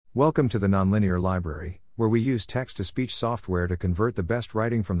Welcome to the Nonlinear Library, where we use text-to-speech software to convert the best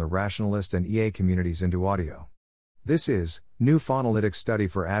writing from the rationalist and EA communities into audio. This is New Faunalytics Study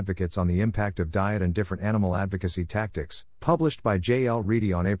for Advocates on the Impact of Diet and Different Animal Advocacy Tactics, published by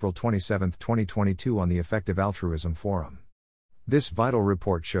JLRiedi on April 27, 2022 on the Effective Altruism Forum. This vital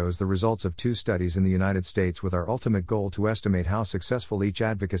report shows the results of 2 studies in the United States with our ultimate goal to estimate how successful each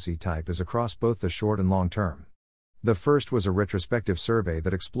advocacy type is across both the short and long term. The first was a retrospective survey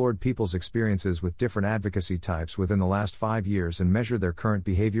that explored people's experiences with different advocacy types within the last 5 years and measured their current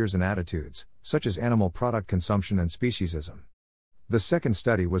behaviors and attitudes, such as animal product consumption and speciesism. The second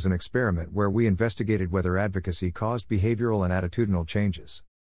study was an experiment where we investigated whether advocacy caused behavioral and attitudinal changes.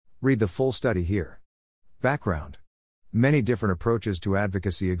 Read the full study here. Background. Many different approaches to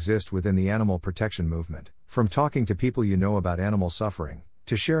advocacy exist within the animal protection movement, from talking to people you know about animal suffering,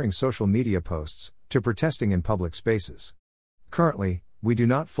 to sharing social media posts, to protesting in public spaces. Currently, we do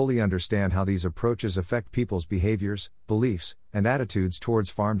not fully understand how these approaches affect people's behaviors, beliefs, and attitudes towards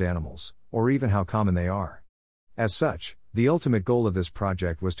farmed animals, or even how common they are. As such, the ultimate goal of this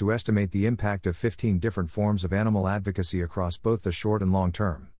project was to estimate the impact of 15 different forms of animal advocacy across both the short and long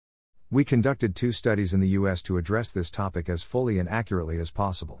term. We conducted 2 studies in the US to address this topic as fully and accurately as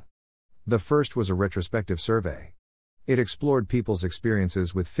possible. The first was a retrospective survey. It explored people's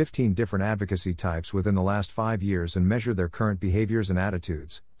experiences with 15 different advocacy types within the last 5 years and measured their current behaviors and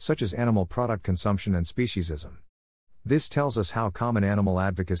attitudes, such as animal product consumption and speciesism. This tells us how common animal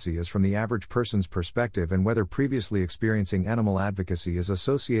advocacy is from the average person's perspective and whether previously experiencing animal advocacy is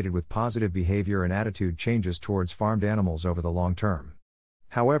associated with positive behavior and attitude changes towards farmed animals over the long term.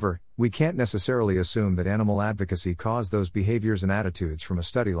 However, we can't necessarily assume that animal advocacy caused those behaviors and attitudes from a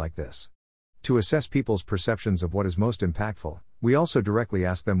study like this. To assess people's perceptions of what is most impactful, we also directly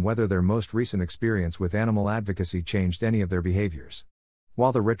ask them whether their most recent experience with animal advocacy changed any of their behaviors.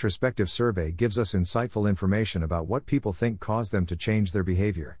 While the retrospective survey gives us insightful information about what people think caused them to change their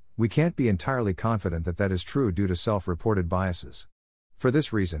behavior, we can't be entirely confident that that is true due to self-reported biases. For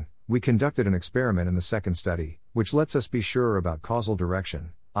this reason, we conducted an experiment in the second study, which lets us be sure about causal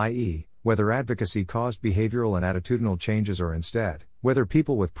direction, i.e., whether advocacy caused behavioral and attitudinal changes or instead, whether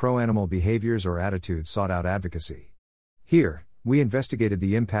people with pro-animal behaviors or attitudes sought out advocacy. Here, we investigated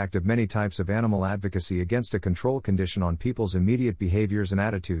the impact of many types of animal advocacy against a control condition on people's immediate behaviors and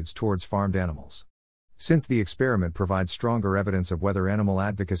attitudes towards farmed animals. Since the experiment provides stronger evidence of whether animal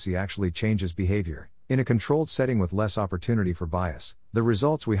advocacy actually changes behavior, in a controlled setting with less opportunity for bias, the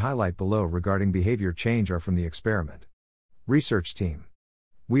results we highlight below regarding behavior change are from the experiment. Research team.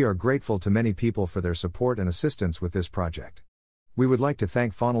 We are grateful to many people for their support and assistance with this project. We would like to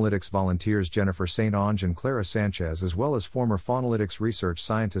thank Faunalytics volunteers Jennifer St. Onge and Clara Sanchez, as well as former Faunalytics research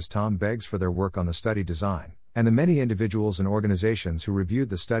scientist Tom Beggs for their work on the study design, and the many individuals and organizations who reviewed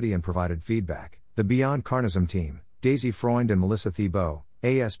the study and provided feedback: the Beyond Carnism team, Daisy Freund and Melissa Thibault,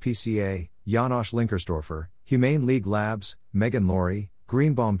 ASPCA, Janosch Linkersdorfer, Humane League Labs, Megan Laurie,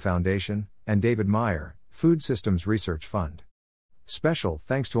 Greenbaum Foundation, and David Meyer, Food Systems Research Fund. Special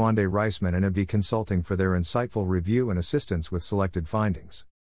thanks to Ande Reisman and MD Consulting for their insightful review and assistance with selected findings.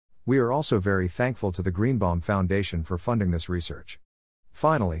 We are also very thankful to the Greenbaum Foundation for funding this research.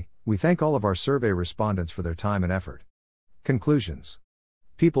 Finally, we thank all of our survey respondents for their time and effort. Conclusions.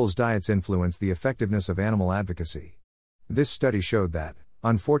 People's diets influence the effectiveness of animal advocacy. This study showed that,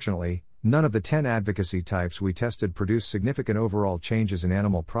 unfortunately, none of the 10 advocacy types we tested produced significant overall changes in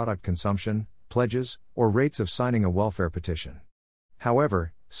animal product consumption, pledges, or rates of signing a welfare petition.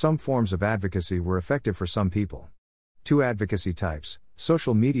 However, some forms of advocacy were effective for some people. 2 advocacy types,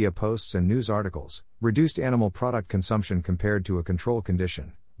 social media posts and news articles, reduced animal product consumption compared to a control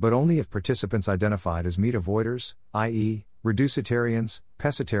condition, but only if participants identified as meat avoiders, i.e., reducitarians,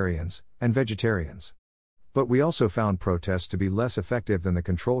 pescetarians, and vegetarians. But we also found protests to be less effective than the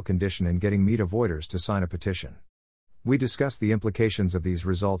control condition in getting meat avoiders to sign a petition. We discussed the implications of these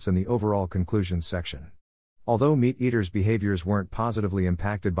results in the overall conclusions section. Although meat eaters' behaviors weren't positively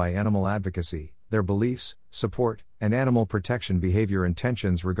impacted by animal advocacy, their beliefs, support, and animal protection behavior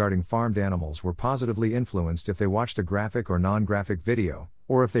intentions regarding farmed animals were positively influenced if they watched a graphic or non-graphic video,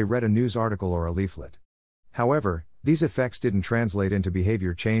 or if they read a news article or a leaflet. However, these effects didn't translate into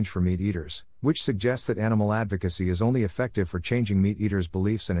behavior change for meat eaters, which suggests that animal advocacy is only effective for changing meat eaters'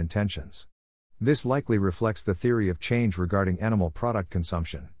 beliefs and intentions. This likely reflects the theory of change regarding animal product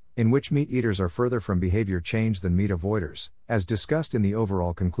consumption, in which meat eaters are further from behavior change than meat avoiders, as discussed in the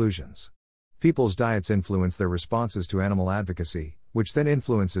overall conclusions. People's diets influence their responses to animal advocacy, which then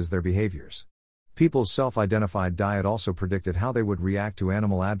influences their behaviors. People's self-identified diet also predicted how they would react to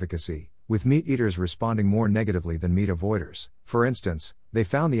animal advocacy, with meat eaters responding more negatively than meat avoiders. For instance, they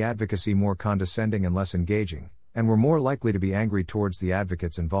found the advocacy more condescending and less engaging, and were more likely to be angry towards the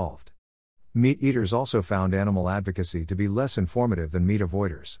advocates involved. Meat eaters also found animal advocacy to be less informative than meat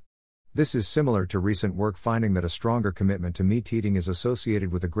avoiders. This is similar to recent work finding that a stronger commitment to meat eating is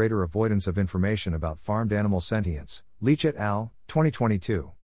associated with a greater avoidance of information about farmed animal sentience. Leach et al.,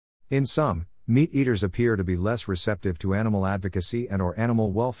 2022. In sum, meat eaters appear to be less receptive to animal advocacy and/or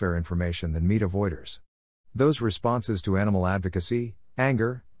animal welfare information than meat avoiders. Those responses to animal advocacy,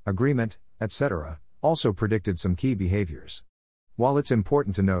 anger, agreement, etc., also predicted some key behaviors. While it's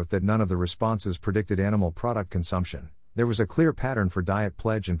important to note that none of the responses predicted animal product consumption, there was a clear pattern for diet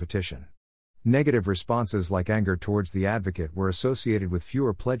pledge and petition. Negative responses like anger towards the advocate were associated with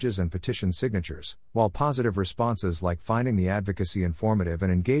fewer pledges and petition signatures, while positive responses like finding the advocacy informative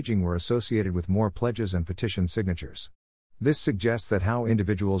and engaging were associated with more pledges and petition signatures. This suggests that how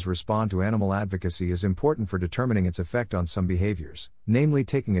individuals respond to animal advocacy is important for determining its effect on some behaviors, namely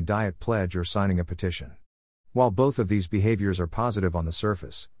taking a diet pledge or signing a petition. While both of these behaviors are positive on the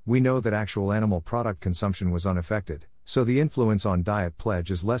surface, we know that actual animal product consumption was unaffected, so the influence on diet pledge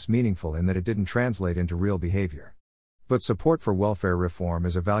is less meaningful in that it didn't translate into real behavior. But support for welfare reform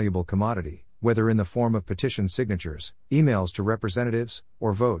is a valuable commodity, whether in the form of petition signatures, emails to representatives,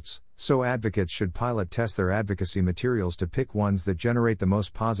 or votes, so advocates should pilot test their advocacy materials to pick ones that generate the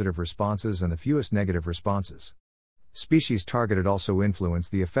most positive responses and the fewest negative responses. Species targeted also influence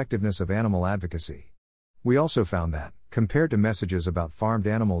the effectiveness of animal advocacy. We also found that, compared to messages about farmed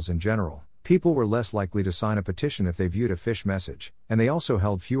animals in general, people were less likely to sign a petition if they viewed a fish message, and they also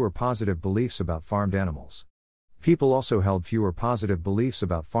held fewer positive beliefs about farmed animals. People also held fewer positive beliefs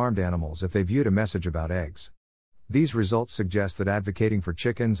about farmed animals if they viewed a message about eggs. These results suggest that advocating for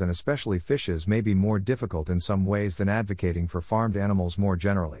chickens and especially fishes may be more difficult in some ways than advocating for farmed animals more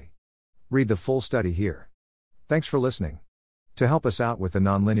generally. Read the full study here. Thanks for listening. To help us out with the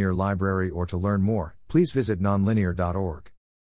Nonlinear Library or to learn more, please visit nonlinear.org.